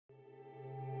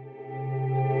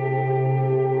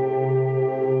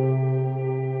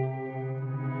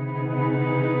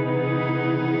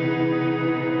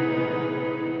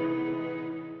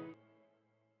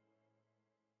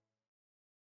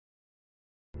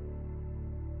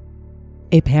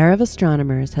A pair of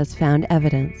astronomers has found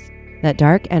evidence that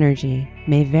dark energy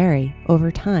may vary over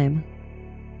time.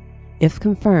 If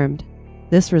confirmed,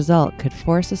 this result could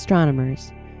force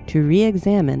astronomers to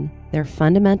re-examine their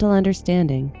fundamental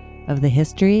understanding of the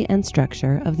history and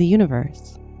structure of the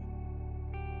universe.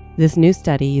 This new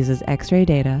study uses X-ray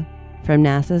data from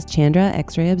NASA's Chandra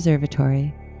X-ray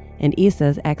Observatory and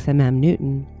ESA's XMM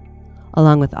Newton,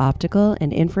 along with optical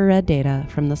and infrared data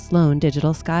from the Sloan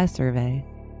Digital Sky Survey.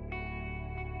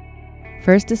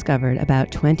 First discovered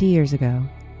about 20 years ago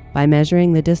by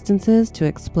measuring the distances to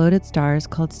exploded stars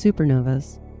called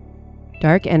supernovas,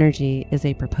 dark energy is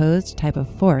a proposed type of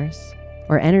force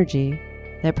or energy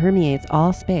that permeates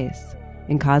all space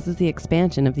and causes the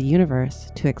expansion of the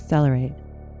universe to accelerate.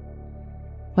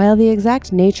 While the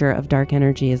exact nature of dark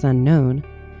energy is unknown,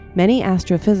 many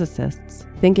astrophysicists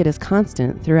think it is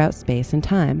constant throughout space and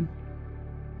time.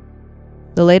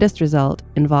 The latest result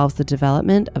involves the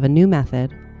development of a new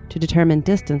method to determine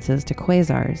distances to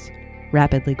quasars,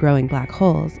 rapidly growing black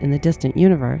holes in the distant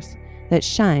universe that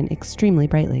shine extremely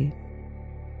brightly.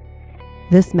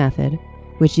 This method,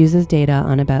 which uses data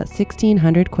on about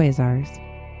 1,600 quasars,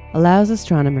 allows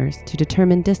astronomers to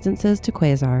determine distances to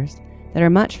quasars that are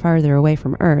much farther away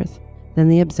from Earth than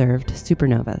the observed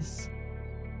supernovas.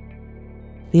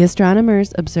 The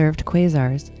astronomers observed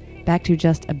quasars back to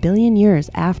just 1 billion years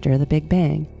after the Big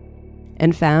Bang,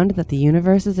 and found that the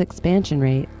universe's expansion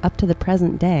rate up to the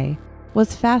present day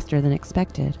was faster than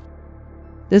expected.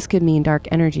 This could mean dark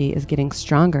energy is getting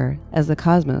stronger as the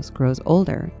cosmos grows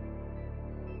older.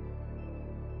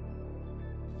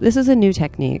 This is a new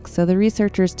technique, so the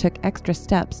researchers took extra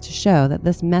steps to show that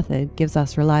this method gives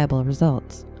us reliable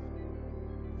results.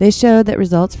 They showed that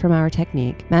results from our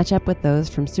technique match up with those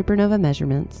from supernova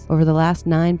measurements over the last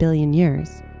 9 billion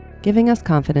years, giving us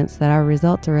confidence that our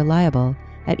results are reliable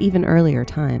at even earlier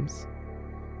times.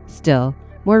 Still,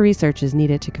 more research is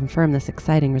needed to confirm this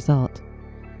exciting result.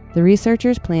 The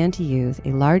researchers plan to use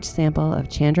a large sample of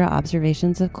Chandra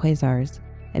observations of quasars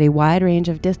at a wide range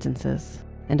of distances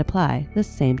and apply this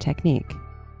same technique.